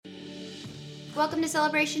Welcome to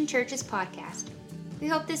Celebration Church's podcast. We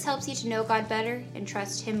hope this helps you to know God better and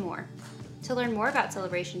trust Him more. To learn more about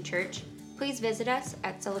Celebration Church, please visit us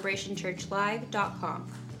at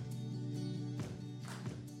celebrationchurchlive.com.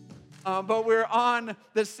 But we're on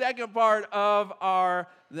the second part of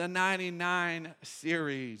the 99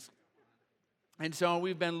 series. And so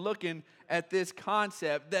we've been looking at this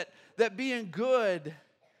concept that being good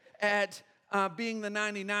at being the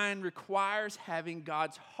 99 requires having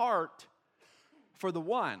God's heart for the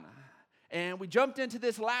one. And we jumped into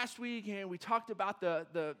this last week and we talked about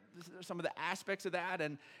some of the aspects of that,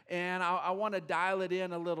 and I want to dial it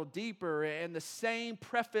in a little deeper. And the same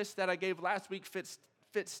preface that I gave last week fits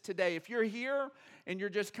today. If you're here and you're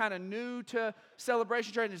just kind of new to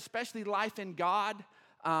Celebration Church, and especially Life in God,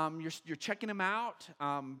 you're checking them out.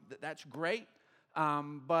 That's great.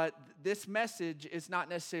 But this message is not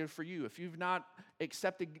necessarily for you. If you've not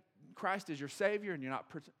accepted Christ as your Savior and you're not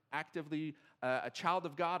actively a child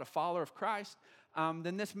of God, a follower of Christ,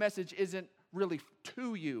 then this message isn't really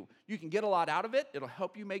to you. You can get a lot out of it. It'll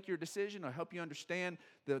help you make your decision. It'll help you understand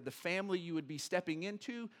the family you would be stepping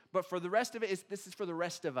into. But for the rest of it, this is for the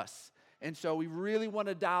rest of us. And so we really want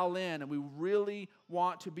to dial in, and we really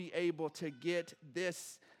want to be able to get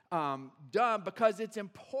this done, because it's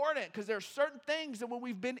important, because there are certain things that when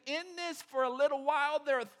we've been in this for a little while,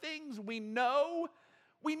 there are things we know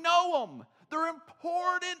them. They're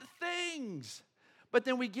important things. But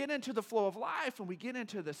then we get into the flow of life, and we get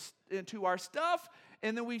into our stuff,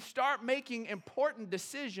 and then we start making important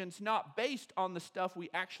decisions not based on the stuff we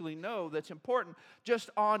actually know that's important, just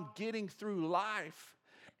on getting through life.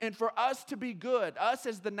 And for us to be good, us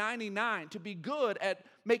as the 99, to be good at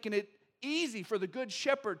making it easy for the good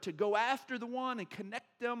shepherd to go after the one and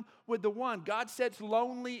connect them with the one. God sets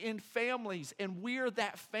lonely in families, and we're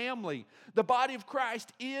that family. The body of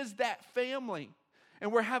Christ is that family.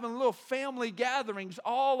 And we're having little family gatherings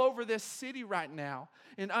all over this city right now,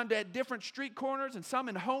 and at different street corners, and some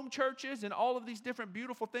in home churches, and all of these different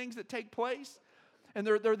beautiful things that take place. And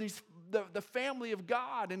they're the family of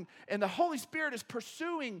God, and the Holy Spirit is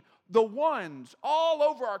pursuing the ones all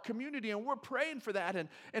over our community, and we're praying for that.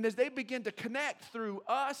 And as they begin to connect through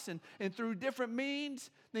us and through different means,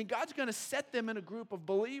 then God's going to set them in a group of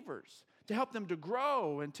believers to help them to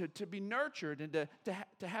grow and to be nurtured and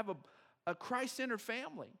to have a Christ-centered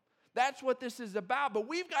family. That's what this is about. But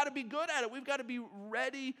we've got to be good at it. We've got to be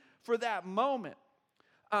ready for that moment.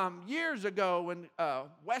 Years ago, when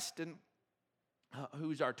Weston,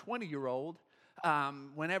 who's our 20-year-old,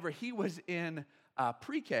 whenever he was in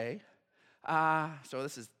pre-K, so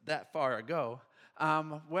this is that far ago,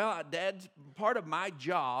 Dad's part of my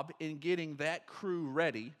job in getting that crew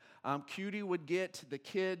ready. Cutie would get the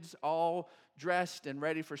kids all dressed and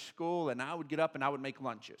ready for school, and I would get up and I would make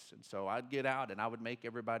lunches. And so I'd get out and I would make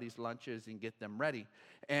everybody's lunches and get them ready.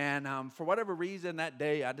 And for whatever reason that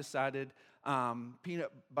day, I decided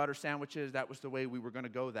peanut butter sandwiches, that was the way we were going to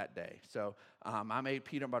go that day. So I made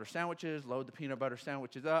peanut butter sandwiches, load the peanut butter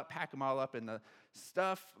sandwiches up, pack them all up in the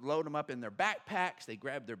stuff, load them up in their backpacks. They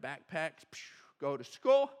grab their backpacks, go to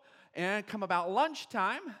school, and come about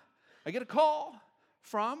lunchtime, I get a call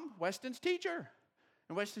from Weston's teacher.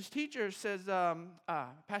 And Weston's teacher says,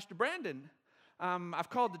 Pastor Brandon, I've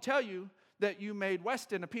called to tell you that you made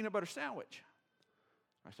Weston a peanut butter sandwich.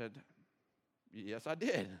 I said, yes, I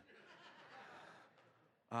did.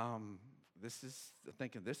 This is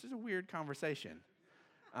a weird conversation.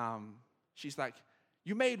 She's like,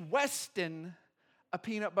 you made Weston a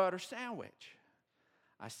peanut butter sandwich.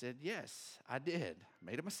 I said, yes, I did.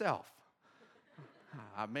 Made it myself.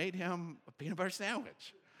 I made him a peanut butter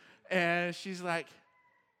sandwich. And she's like,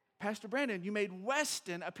 Pastor Brandon, you made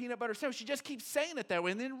Weston a peanut butter sandwich. She just keeps saying it that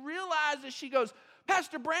way, and then realizes, she goes,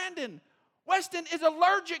 Pastor Brandon, Weston is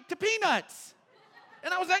allergic to peanuts.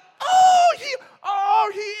 And I was like, he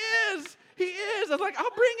is. I was like,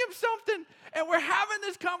 I'll bring him something. And we're having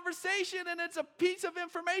this conversation, and it's a piece of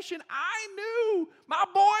information I knew. My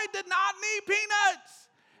boy did not need peanuts.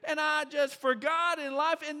 And I just forgot in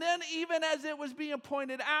life. And then even as it was being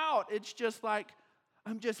pointed out, it's just like,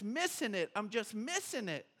 I'm just missing it.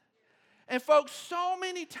 And folks, so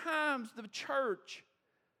many times the church,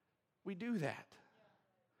 we do that.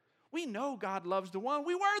 We know God loves the one.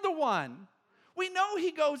 We were the one. We know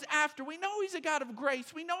He goes after. We know He's a God of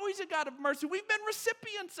grace. We know He's a God of mercy. We've been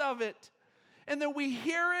recipients of it. And then we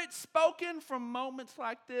hear it spoken from moments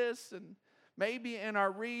like this, and maybe in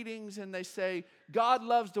our readings, and they say, God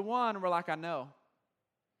loves the one. And we're like, I know.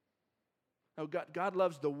 No, God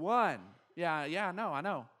loves the one. Yeah, I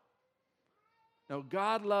know. No,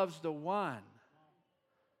 God loves the one.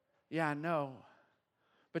 Yeah, I know.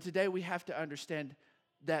 But today we have to understand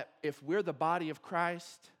that if we're the body of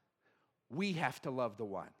Christ, we have to love the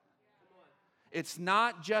one. It's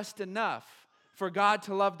not just enough for God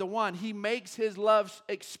to love the one. He makes his love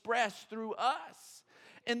expressed through us.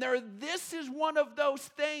 And this is one of those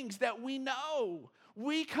things that we know.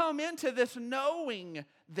 We come into this knowing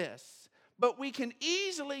this, but we can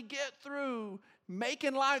easily get through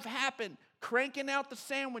making life happen, cranking out the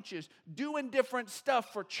sandwiches, doing different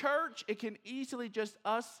stuff for church. It can easily just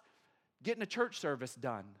us getting a church service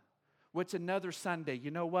done. What's another Sunday?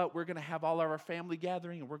 You know what? We're going to have all of our family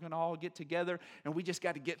gathering, and we're going to all get together, and we just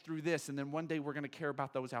got to get through this, and then one day we're going to care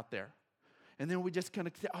about those out there. And then we're just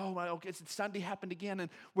going to, okay, Sunday happened again,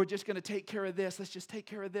 and we're just going to take care of this. Let's just take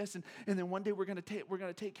care of this, and then one day we're going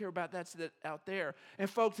to take care about that out there. And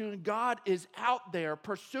folks, God is out there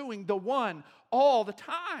pursuing the one all the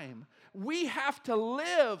time. We have to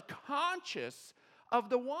live conscious of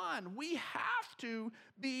the one. We have to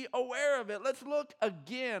be aware of it. Let's look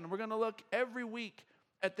again. We're going to look every week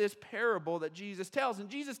at this parable that Jesus tells. And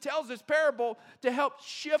Jesus tells this parable to help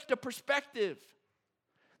shift a perspective.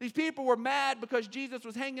 These people were mad because Jesus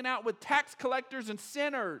was hanging out with tax collectors and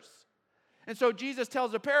sinners. And so Jesus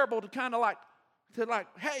tells a parable to kind of like,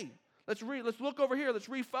 hey, let's look over here. Let's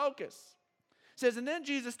refocus. It says, and then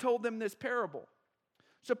Jesus told them this parable.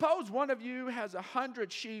 Suppose one of you has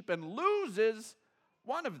 100 sheep and loses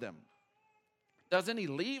one of them. Doesn't he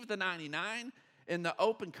leave the 99 in the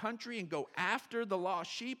open country and go after the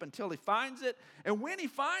lost sheep until he finds it? And when he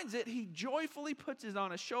finds it, he joyfully puts it on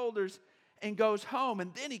his shoulders and goes home.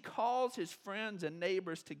 And then he calls his friends and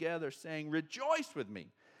neighbors together, saying, rejoice with me.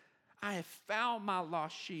 I have found my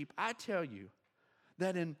lost sheep. I tell you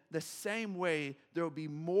that in the same way, there will be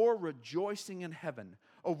more rejoicing in heaven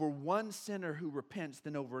over one sinner who repents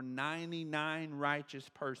than over 99 righteous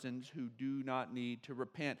persons who do not need to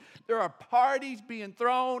repent. There are parties being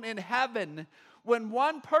thrown in heaven when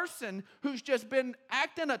one person who's just been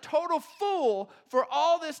acting a total fool for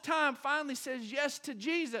all this time finally says yes to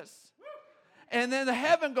Jesus. And then the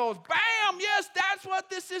heaven goes, bam, yes, that's what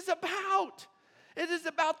this is about. It is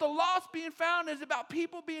about the lost being found. It is about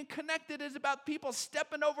people being connected. It is about people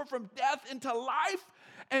stepping over from death into life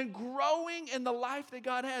and growing in the life that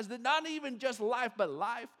God has. That not even just life, but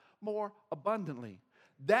life more abundantly.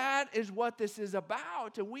 That is what this is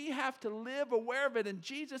about. And we have to live aware of it. And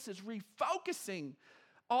Jesus is refocusing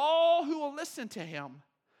all who will listen to him.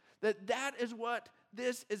 That is what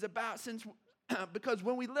this is about. Because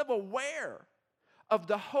when we live aware of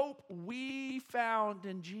the hope we found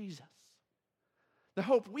in Jesus, the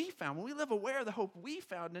hope we found, when we live aware of the hope we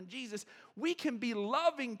found in Jesus, we can be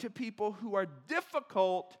loving to people who are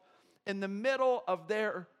difficult in the middle of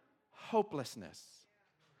their hopelessness.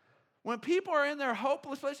 When people are in their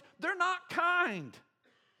hopeless place, they're not kind.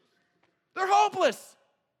 They're hopeless.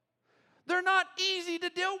 They're not easy to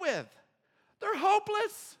deal with. They're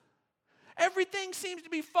hopeless. Everything seems to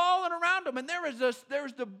be falling around them. And there's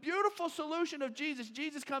the beautiful solution of Jesus.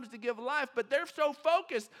 Jesus comes to give life, but they're so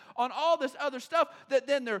focused on all this other stuff that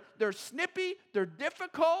then they're snippy, they're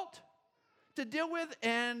difficult to deal with,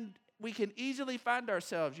 and we can easily find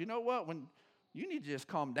ourselves, you know what, when you need to just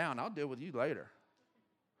calm down, I'll deal with you later.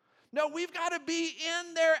 No, we've got to be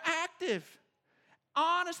in there active,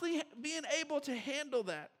 honestly being able to handle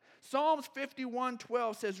that. Psalms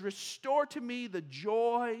 51:12 says, restore to me the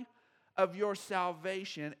joy of your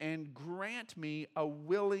salvation and grant me a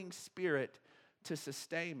willing spirit to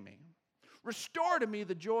sustain me. Restore to me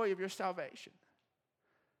the joy of your salvation.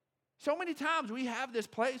 So many times we have this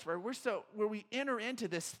place where we enter into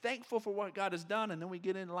this thankful for what God has done, and then we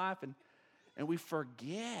get into life and we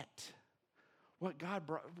forget what God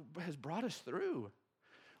has brought us through.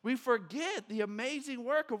 We forget the amazing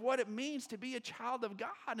work of what it means to be a child of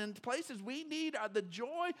God. And the places we need are the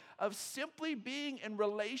joy of simply being in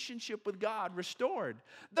relationship with God restored.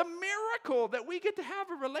 The miracle that we get to have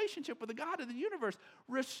a relationship with the God of the universe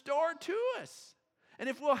restored to us. And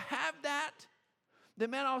if we'll have that, then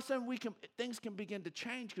man, all of a sudden things can begin to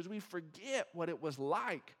change because we forget what it was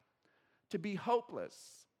like to be hopeless.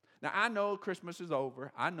 Now, I know Christmas is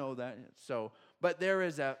over. I know that. But there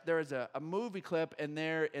is a movie clip, and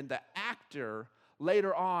the actor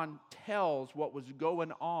later on tells what was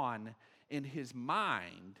going on in his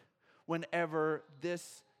mind whenever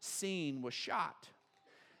this scene was shot.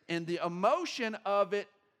 And the emotion of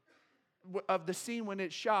the scene when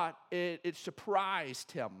it's shot, it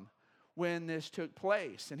surprised him when this took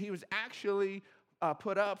place. And he was actually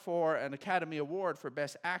put up for an Academy Award for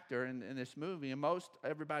Best Actor in this movie. And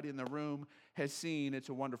everybody in the room has seen It's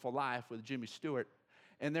a Wonderful Life with Jimmy Stewart.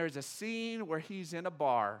 And there's a scene where he's in a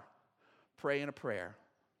bar praying a prayer.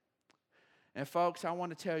 And folks, I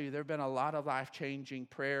want to tell you, there have been a lot of life-changing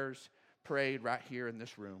prayers prayed right here in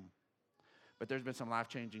this room. But there's been some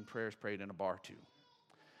life-changing prayers prayed in a bar too.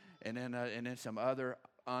 And in some other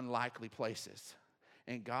unlikely places.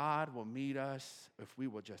 And God will meet us if we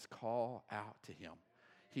will just call out to him.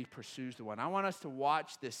 He pursues the one. I want us to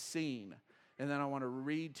watch this scene, and then I want to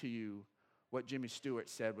read to you what Jimmy Stewart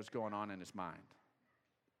said was going on in his mind.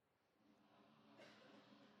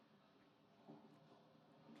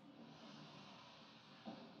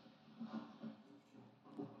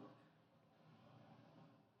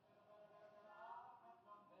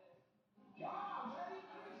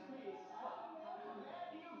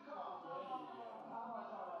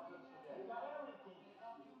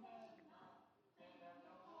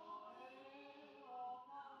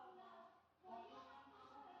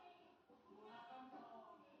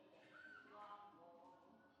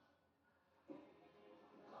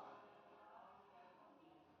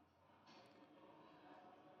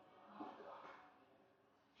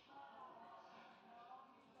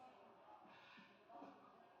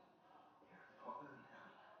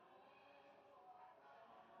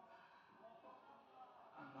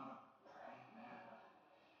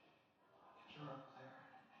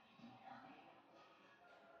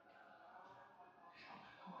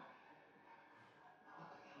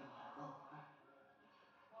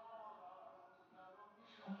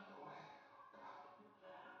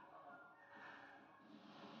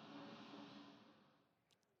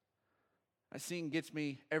 That scene gets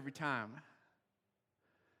me every time.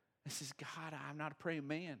 It says, God, I'm not a praying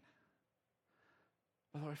man.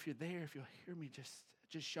 But Lord, if you're there, if you'll hear me,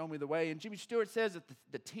 just show me the way. And Jimmy Stewart says that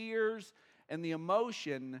the tears and the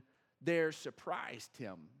emotion there surprised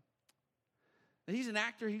him. And he's an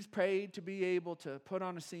actor. He's paid to be able to put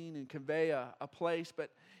on a scene and convey a place. But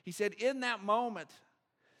he said in that moment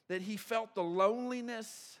that he felt the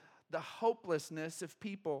loneliness, the hopelessness of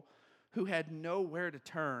people who had nowhere to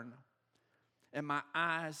turn. And my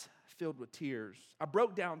eyes filled with tears. I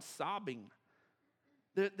broke down sobbing.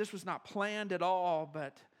 This was not planned at all,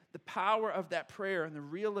 but the power of that prayer and the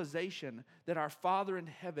realization that our Father in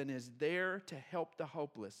heaven is there to help the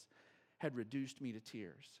hopeless had reduced me to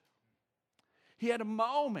tears. He had a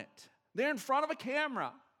moment there in front of a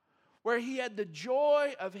camera where he had the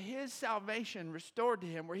joy of his salvation restored to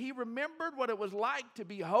him, where he remembered what it was like to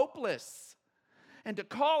be hopeless and to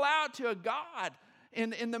call out to a God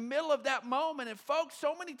in the middle of that moment. And folks,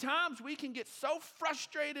 so many times we can get so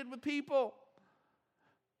frustrated with people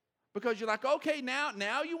because you're like, okay, now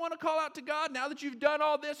you want to call out to God now that you've done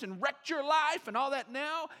all this and wrecked your life and all that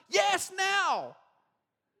now? Yes, now.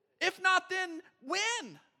 If not, then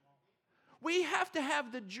when? We have to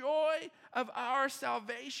have the joy of our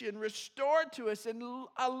salvation restored to us. And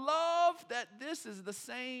I love that this is the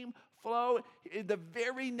same flow in the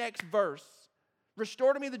very next verse.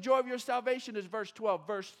 Restore to me the joy of your salvation is verse 12.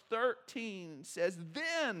 Verse 13 says,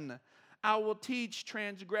 then I will teach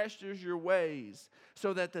transgressors your ways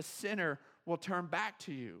so that the sinner will turn back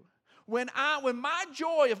to you. When my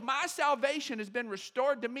joy of my salvation has been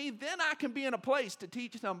restored to me, then I can be in a place to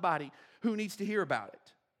teach somebody who needs to hear about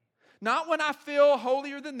it. Not when I feel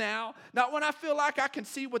holier than thou, not when I feel like I can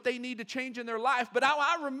see what they need to change in their life, but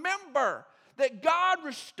I remember that God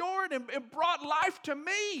restored and brought life to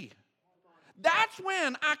me. That's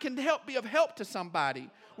when I can be of help to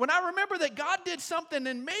somebody. When I remember that God did something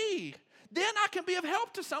in me, then I can be of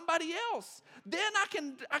help to somebody else. Then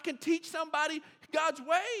I can teach somebody God's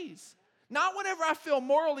ways. Not whenever I feel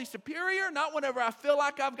morally superior, not whenever I feel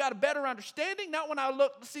like I've got a better understanding, not when I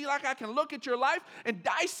see like I can look at your life and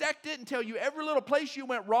dissect it and tell you every little place you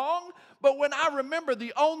went wrong, but when I remember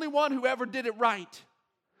the only one who ever did it right.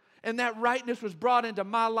 And that rightness was brought into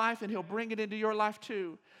my life, and he'll bring it into your life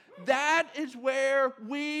too. That is where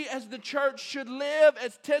we as the church should live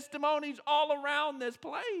as testimonies all around this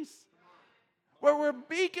place. Where we're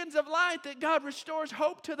beacons of light that God restores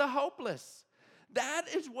hope to the hopeless. That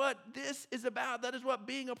is what this is about. That is what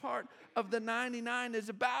being a part of the 99 is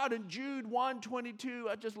about. In Jude 1:22,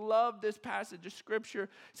 I just love this passage of Scripture.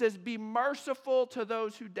 It says, be merciful to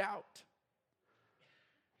those who doubt.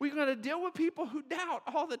 We're going to deal with people who doubt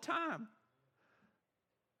all the time.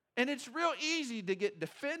 And it's real easy to get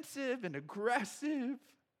defensive and aggressive.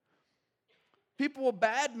 People will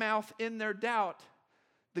badmouth in their doubt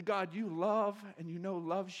the God you love and you know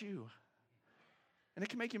loves you. And it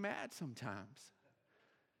can make you mad sometimes.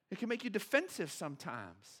 It can make you defensive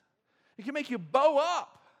sometimes. It can make you bow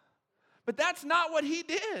up. But that's not what he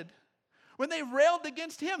did. When they railed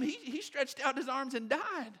against him, he stretched out his arms and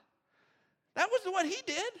died. That was what he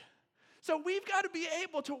did. So we've got to be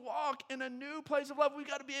able to walk in a new place of love. We've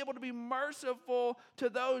got to be able to be merciful to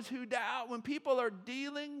those who doubt. When people are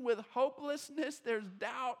dealing with hopelessness, there's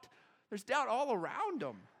doubt. There's doubt all around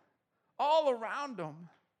them. All around them.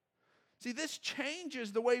 See, this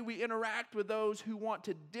changes the way we interact with those who want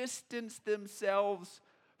to distance themselves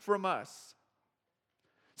from us.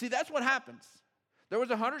 See, that's what happens. There was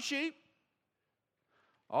 100 sheep,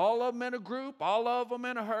 all of them in a group, all of them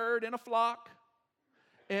in a herd, in a flock.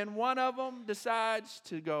 And one of them decides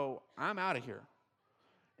to go, I'm out of here.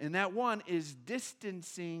 And that one is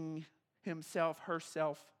distancing himself,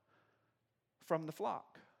 herself from the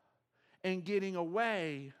flock and getting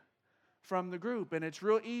away from the group. And it's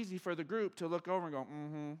real easy for the group to look over and go,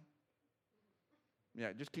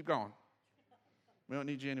 yeah, just keep going. We don't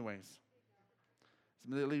need you anyways.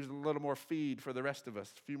 So it leaves a little more feed for the rest of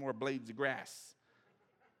us, a few more blades of grass.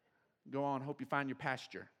 Go on, hope you find your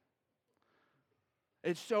pasture.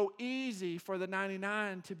 It's so easy for the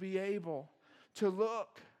 99 to be able to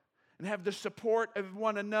look and have the support of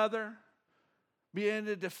one another, be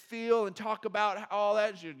able to feel and talk about all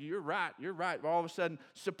that. You're right. All of a sudden,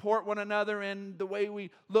 support one another in the way we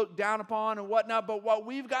look down upon and whatnot. But what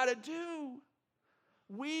we've got to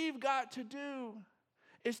do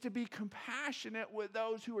is to be compassionate with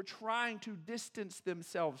those who are trying to distance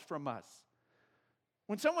themselves from us.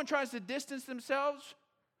 When someone tries to distance themselves,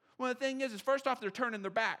 well, the thing is first off, they're turning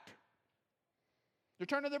their back. They're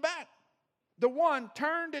turning their back. The one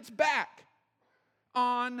turned its back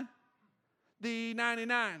on the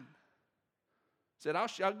 99. Said,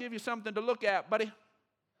 I'll give you something to look at, buddy.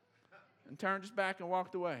 And turned his back and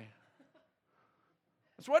walked away.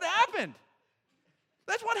 That's what happened.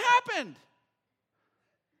 That's what happened.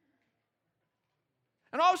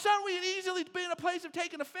 And all of a sudden, we would easily be in a place of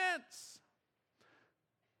taking offense.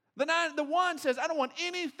 The one says, I don't want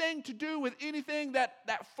anything to do with anything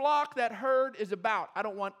that flock, that herd is about. I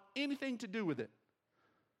don't want anything to do with it.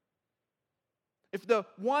 If the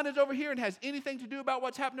one is over here and has anything to do about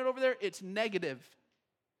what's happening over there, it's negative.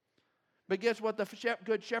 But guess what the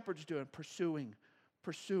good shepherd's doing? Pursuing.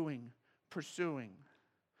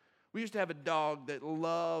 We used to have a dog that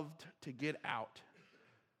loved to get out.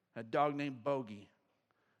 A dog named Bogey.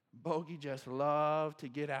 Bogey just loved to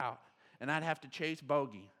get out. And I'd have to chase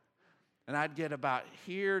Bogey. And I'd get about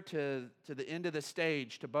here to the end of the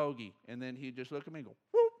stage to Bogey. And then he'd just look at me and go,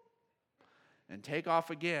 whoop, and take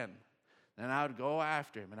off again. And I would go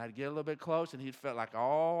after him. And I'd get a little bit close, and he'd feel like,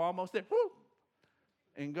 almost there, whoop,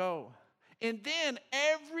 and go. And then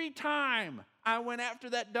every time I went after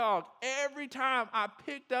that dog, every time I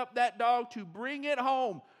picked up that dog to bring it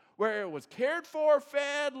home, where it was cared for,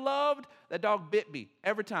 fed, loved, that dog bit me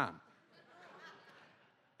every time.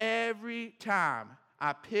 Every time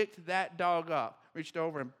I picked that dog up, reached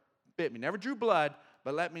over and bit me. Never drew blood,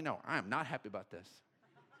 but let me know. I am not happy about this.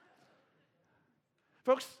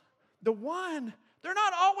 Folks, the one, they're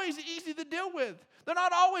not always easy to deal with. They're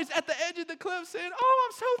not always at the edge of the cliff saying, oh,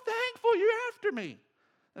 I'm so thankful you're after me.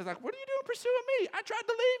 It's like, what are you doing pursuing me? I tried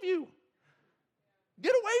to leave you.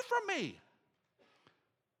 Get away from me.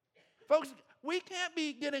 Folks, we can't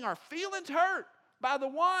be getting our feelings hurt by the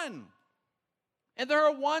one. And there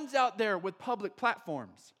are ones out there with public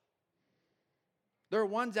platforms. There are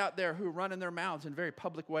ones out there who run in their mouths in very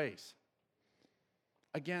public ways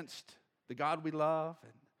against the God we love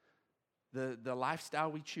and the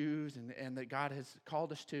lifestyle we choose and that God has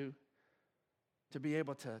called us to be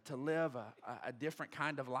able to live a different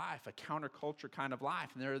kind of life, a counterculture kind of life.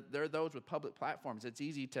 And there are those with public platforms. It's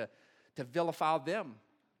easy to vilify them.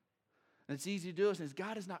 And it's easy to do this. And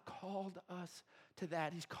God has not called us to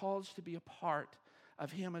that. He's called us to be a part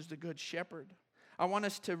of Him as the Good Shepherd. I want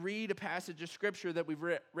us to read a passage of Scripture that we've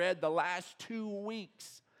read the last 2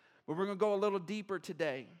 weeks. But we're going to go a little deeper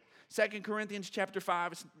today. 2 Corinthians chapter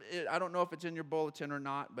 5. I don't know if it's in your bulletin or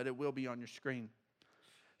not, but it will be on your screen.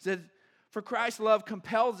 It says, for Christ's love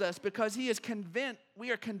compels us because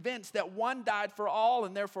we are convinced that one died for all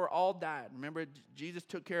and therefore all died. Remember, Jesus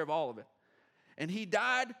took care of all of it. And He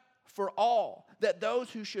died for all, that those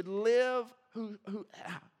who should live,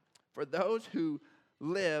 for those who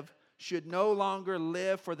live should no longer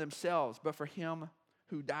live for themselves, but for Him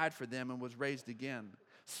who died for them and was raised again.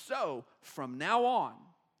 So, from now on,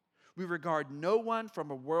 we regard no one from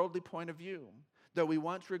a worldly point of view, though we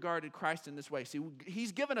once regarded Christ in this way. See,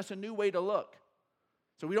 He's given us a new way to look.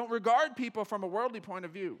 So we don't regard people from a worldly point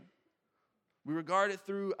of view. We regard it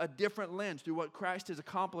through a different lens, through what Christ has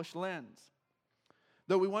accomplished lens.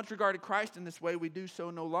 Though we once regarded Christ in this way, we do so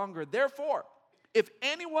no longer. Therefore, if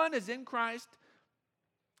anyone is in Christ,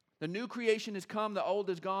 the new creation has come, the old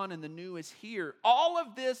is gone, and the new is here. All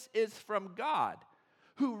of this is from God,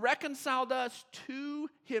 who reconciled us to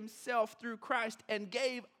himself through Christ and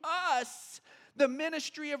gave us the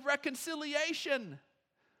ministry of reconciliation.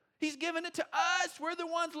 He's given it to us. We're the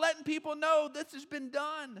ones letting people know this has been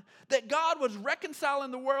done. That God was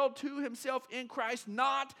reconciling the world to himself in Christ,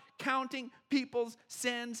 not counting people's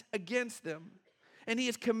sins against them. And he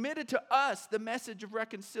has committed to us the message of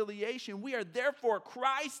reconciliation. We are therefore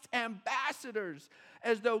Christ's ambassadors,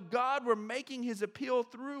 as though God were making his appeal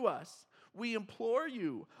through us. We implore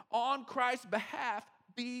you, on Christ's behalf,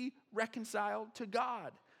 be reconciled to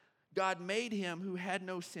God. God made him who had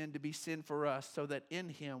no sin to be sin for us, so that in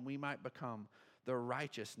him we might become the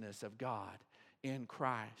righteousness of God in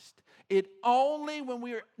Christ. It only when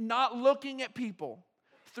we are not looking at people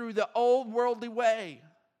through the old worldly way,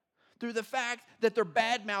 through the fact that they're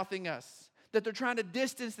bad-mouthing us, that they're trying to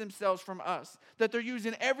distance themselves from us, that they're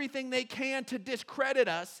using everything they can to discredit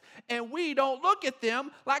us, and we don't look at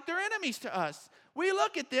them like they're enemies to us. We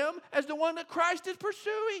look at them as the one that Christ is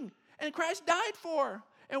pursuing and Christ died for.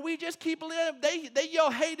 And we just keep living. They yell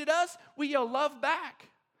hate at us, we yell love back.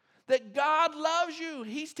 That God loves you.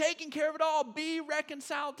 He's taking care of it all. Be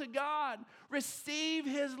reconciled to God. Receive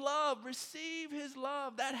his love. Receive his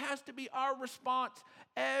love. That has to be our response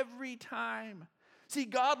every time. See,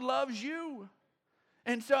 God loves you.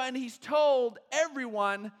 And he's told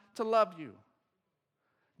everyone to love you.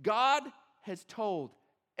 God has told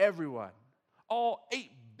everyone. All 8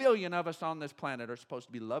 billion of us on this planet are supposed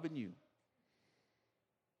to be loving you.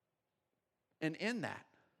 And in that,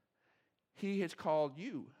 he has called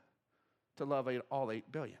you to love all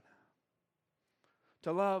 8 billion.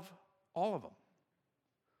 To love all of them.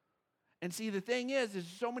 And see, the thing is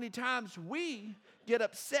so many times we get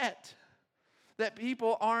upset that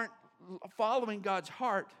people aren't following God's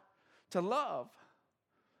heart to love.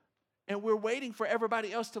 And we're waiting for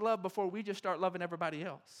everybody else to love before we just start loving everybody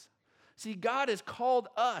else. See, God has called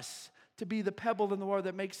us to be the pebble in the water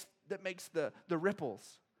that makes the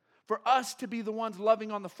ripples. For us to be the ones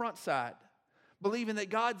loving on the front side, believing that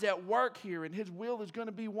God's at work here and his will is going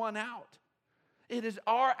to be won out. It is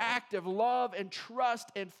our act of love and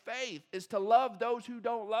trust and faith is to love those who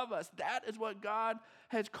don't love us. That is what God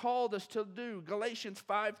has called us to do. Galatians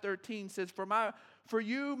 5:13 says, For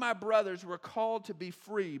you, my brothers, were called to be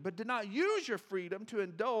free, but do not use your freedom to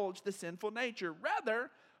indulge the sinful nature. Rather,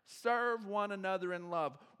 serve one another in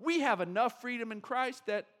love. We have enough freedom in Christ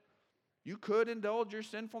that you could indulge your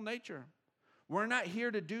sinful nature. We're not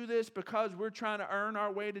here to do this because we're trying to earn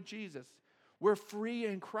our way to Jesus. We're free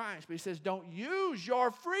in Christ. But he says, don't use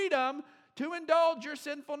your freedom to indulge your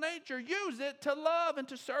sinful nature. Use it to love and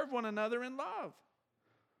to serve one another in love.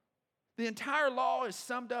 The entire law is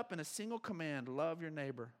summed up in a single command: love your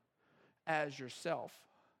neighbor as yourself.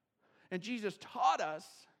 And Jesus taught us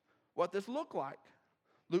what this looked like.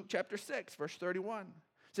 Luke chapter 6, verse 31.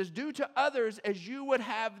 It says, do to others as you would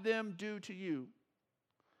have them do to you.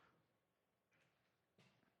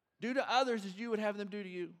 Do to others as you would have them do to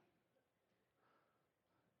you.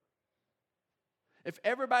 If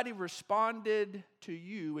everybody responded to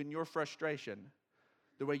you in your frustration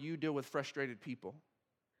the way you deal with frustrated people,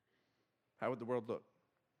 how would the world look?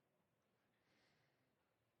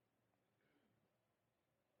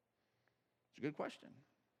 It's a good question.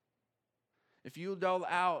 If you dole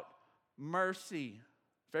out mercy,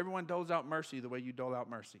 if everyone doles out mercy the way you dole out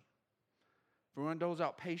mercy, if everyone doles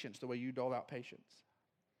out patience the way you dole out patience,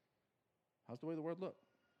 how's the way the world look?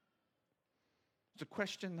 It's a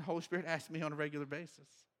question the Holy Spirit asks me on a regular basis.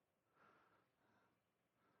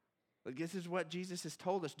 But this is what Jesus has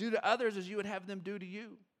told us. Do to others as you would have them do to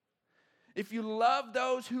you. If you love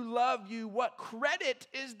those who love you, what credit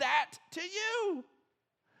is that to you?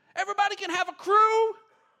 Everybody can have a crew.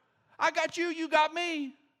 I got you, you got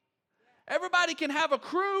me. Everybody can have a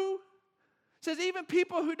crew. It says even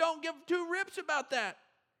people who don't give two rips about that.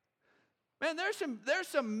 Man, there's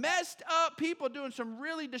some messed up people doing some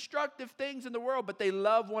really destructive things in the world, but they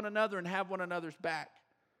love one another and have one another's back.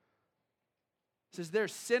 It says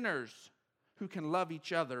there's sinners who can love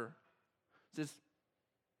each other. It says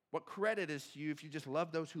what credit is to you if you just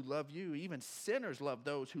love those who love you? Even sinners love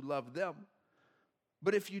those who love them.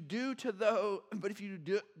 But if you do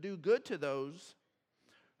good to those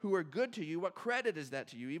who are good to you, what credit is that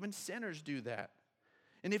to you? Even sinners do that.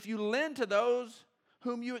 And if you lend to those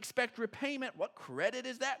whom you expect repayment, what credit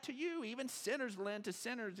is that to you? Even sinners lend to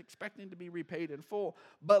sinners expecting to be repaid in full.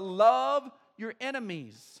 But love your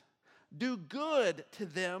enemies. Do good to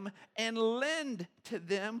them and lend to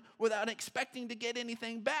them without expecting to get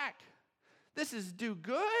anything back. This is do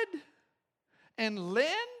good and lend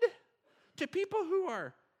to people who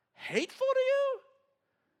are hateful to you,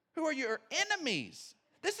 who are your enemies.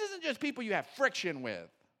 This isn't just people you have friction with.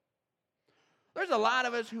 There's a lot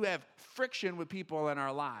of us who have friction with people in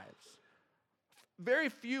our lives. Very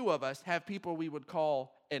few of us have people we would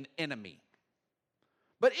call an enemy.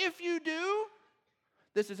 But if you do,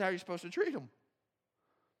 this is how you're supposed to treat them.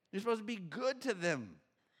 You're supposed to be good to them.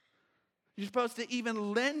 You're supposed to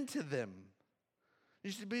even lend to them.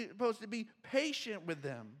 You're supposed to be patient with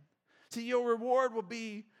them. See, your reward will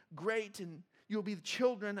be great, and you'll be the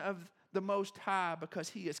children of the Most High, because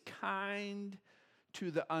He is kind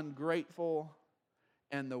to the ungrateful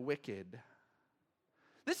and the wicked.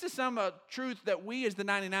 This is some truth that we as the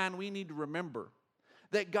 99, we need to remember.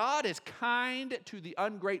 That God is kind to the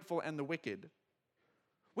ungrateful and the wicked.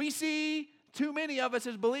 We see, too many of us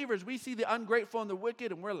as believers, we see the ungrateful and the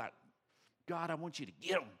wicked, and we're like, God, I want you to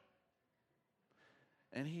get them.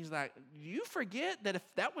 And He's like, you forget that if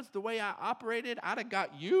that was the way I operated, I'd have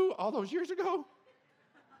got you all those years ago?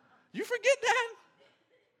 You forget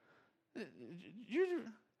that?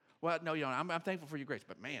 Well, no, you know, I'm thankful for your grace,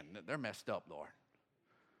 but man, they're messed up, Lord.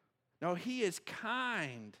 No, He is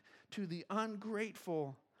kind to the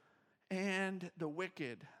ungrateful and the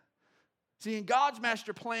wicked. See, in God's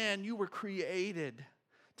master plan, you were created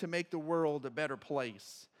to make the world a better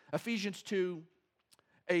place. Ephesians 2,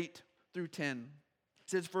 8 through 10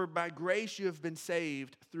 says, for by grace you have been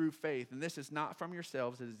saved through faith. And this is not from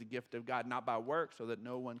yourselves, it is the gift of God, not by works, so that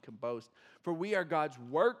no one can boast. For we are God's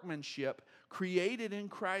workmanship, created in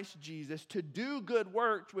Christ Jesus to do good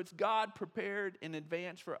works, which God prepared in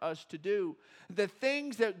advance for us to do. The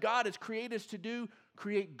things that God has created us to do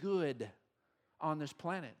create good on this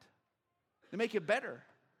planet. They make it better.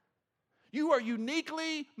 You are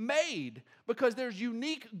uniquely made because there's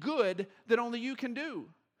unique good that only you can do.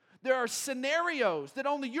 There are scenarios that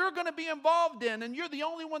only you're going to be involved in, and you're the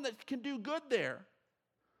only one that can do good there.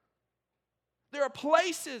 There are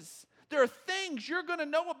places, there are things you're going to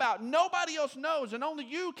know about nobody else knows, and only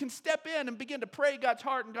you can step in and begin to pray God's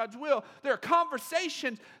heart and God's will. There are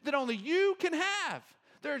conversations that only you can have.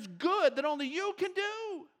 There's good that only you can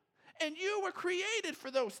do. And you were created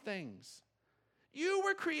for those things. You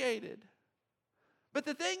were created. But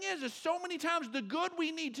the thing is so many times the good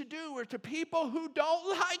we need to do are to people who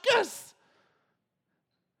don't like us.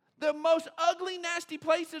 The most ugly, nasty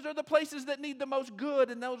places are the places that need the most good,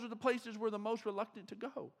 and those are the places we're the most reluctant to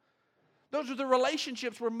go. Those are the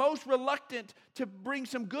relationships we're most reluctant to bring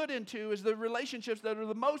some good into, is the relationships that are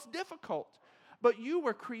the most difficult. But you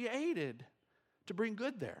were created to bring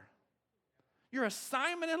good there. Your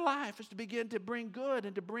assignment in life is to begin to bring good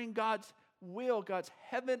and to bring God's will, God's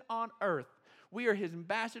heaven on earth. We are His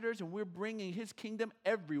ambassadors, and we're bringing His kingdom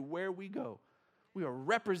everywhere we go. We are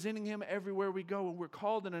representing Him everywhere we go, and we're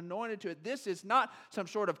called and anointed to it. This is not some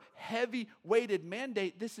sort of heavy-weighted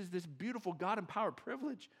mandate. This is this beautiful God-empowered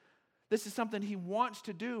privilege. This is something He wants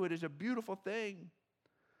to do. It is a beautiful thing.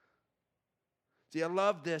 See, I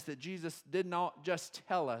love this, that Jesus did not just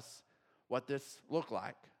tell us what this looked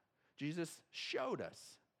like. Jesus showed us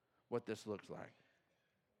what this looks like.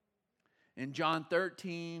 In John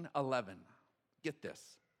 13:11, get this.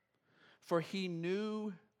 For He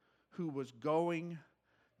knew who was going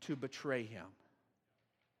to betray Him.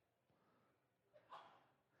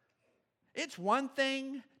 It's one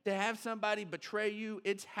thing to have somebody betray you.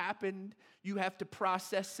 It's happened. You have to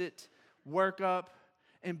process it, work up,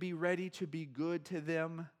 and be ready to be good to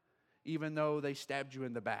them, even though they stabbed you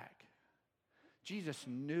in the back. Jesus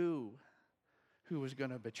knew who was going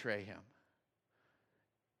to betray Him.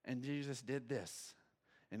 And Jesus did this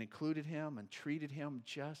and included him and treated him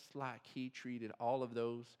just like He treated all of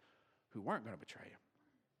those who weren't going to betray Him.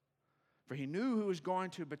 For He knew who was going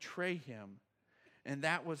to betray Him, and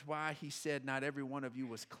that was why He said, not every one of you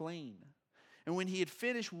was clean. And when He had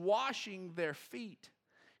finished washing their feet,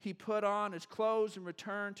 He put on His clothes and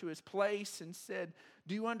returned to His place and said,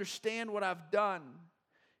 do you understand what I've done?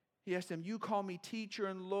 He asked them, you call me teacher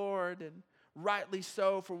and Lord, and rightly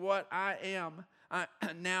so, for what I am.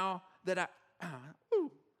 Now that I,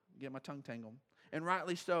 get my tongue tangled. And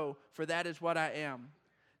rightly so, for that is what I am.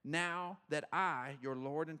 Now that I, your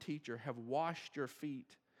Lord and teacher, have washed your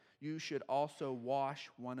feet, you should also wash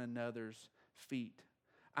one another's feet.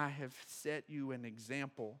 I have set you an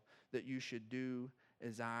example that you should do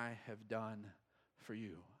as I have done for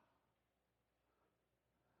you.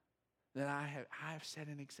 That I have set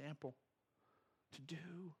an example to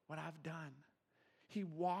do what I've done. He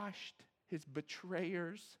washed His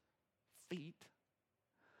betrayers' feet.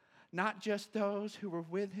 Not just those who were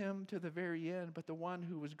with Him to the very end, but the one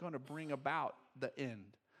who was going to bring about the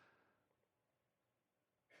end.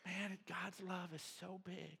 Man, God's love is so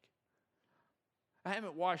big. I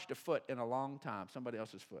haven't washed a foot in a long time. Somebody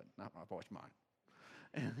else's foot. Not my washed mine.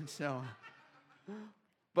 And so,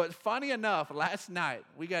 but funny enough, last night,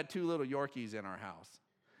 we got 2 little Yorkies in our house.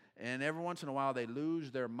 And every once in a while, they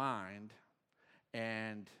lose their mind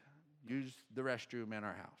and use the restroom in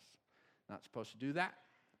our house. Not supposed to do that.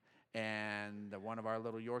 And one of our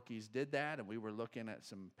little Yorkies did that, and we were looking at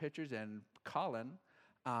some pictures, and Colin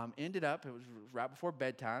ended up, it was right before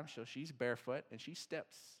bedtime, so she's barefoot, and she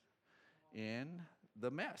steps in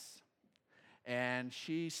the mess. And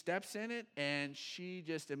she steps in it, and she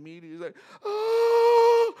just immediately is like,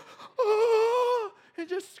 oh, oh, and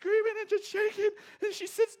just screaming and just shaking. And she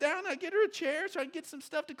sits down, I get her a chair so I can get some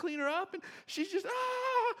stuff to clean her up, and she's just,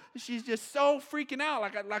 she's just so freaking out,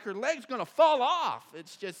 like her leg's going to fall off.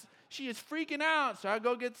 It's just, she is freaking out. So I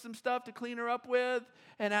go get some stuff to clean her up with,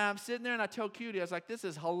 and I'm sitting there, and I tell Cutie, I was like, this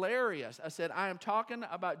is hilarious. I said, I am talking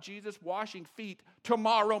about Jesus washing feet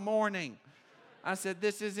tomorrow morning. I said,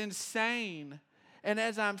 this is insane. And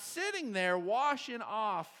as I'm sitting there washing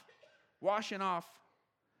off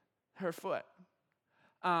her foot,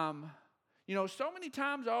 so many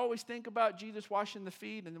times I always think about Jesus washing the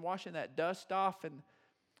feet and washing that dust off, and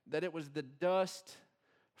that it was the dust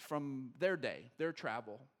from their day, their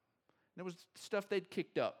travel. And it was stuff they'd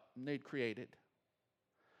kicked up and they'd created.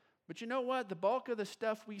 But you know what? The bulk of the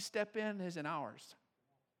stuff we step in isn't ours.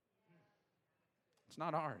 It's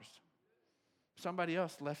not ours. Somebody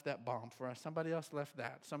else left that bomb for us. Somebody else left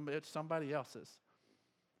that. It's somebody else's.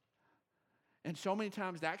 And so many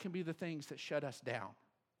times that can be the things that shut us down.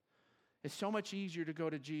 It's so much easier to go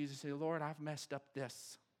to Jesus and say, Lord, I've messed up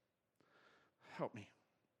this. Help me.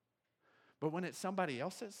 But when it's somebody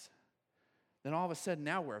else's, then all of a sudden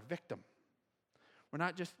now we're a victim. We're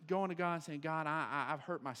not just going to God and saying, God, I've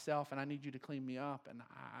hurt myself and I need you to clean me up, and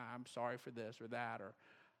I'm sorry for this or that, or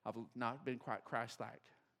I've not been quite Christ-like.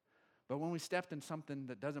 But when we stepped in something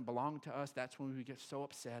that doesn't belong to us, that's when we get so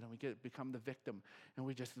upset and we become the victim, and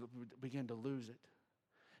we just begin to lose it.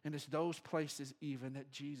 And it's those places even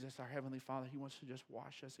that Jesus, our Heavenly Father, He wants to just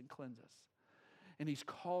wash us and cleanse us. And He's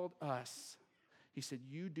called us. He said,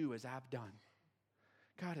 you do as I've done.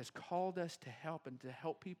 God has called us to help and to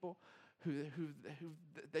help people who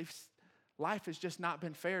life has just not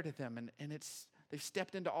been fair to them, and they've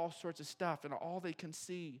stepped into all sorts of stuff, and all they can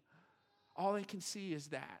see is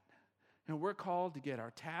that. And we're called to get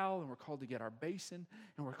our towel, and we're called to get our basin,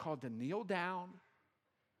 and we're called to kneel down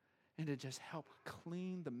and to just help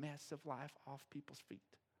clean the mess of life off people's feet.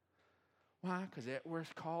 Why? Because we're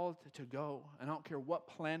called to go. I don't care what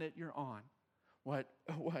planet you're on, what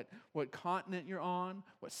continent you're on,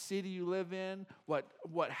 what city you live in,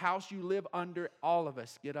 what house you live under. All of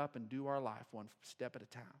us get up and do our life one step at a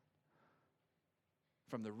time.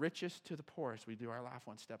 From the richest to the poorest, we do our life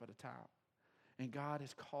one step at a time. And God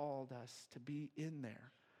has called us to be in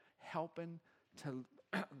there, helping to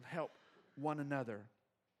help one another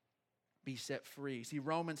be set free. See,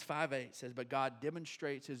 Romans 5:8 says, but God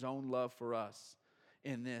demonstrates His own love for us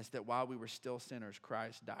in this, that while we were still sinners,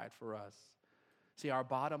 Christ died for us. See, our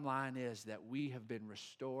bottom line is that we have been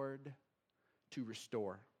restored to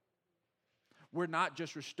restore. We're not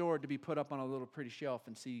just restored to be put up on a little pretty shelf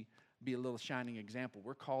and be a little shining example.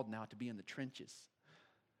 We're called now to be in the trenches.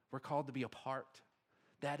 We're called to be a part.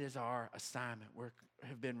 That is our assignment. We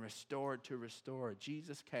have been restored to restore.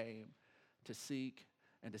 Jesus came to seek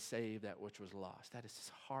and to save that which was lost. That is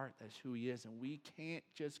His heart. That is who He is. And we can't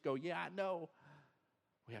just go, yeah, I know.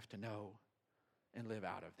 We have to know and live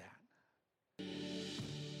out of that.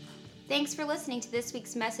 Thanks for listening to this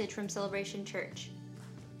week's message from Celebration Church.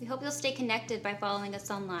 We hope you'll stay connected by following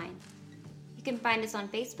us online. You can find us on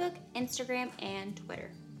Facebook, Instagram, and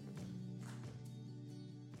Twitter.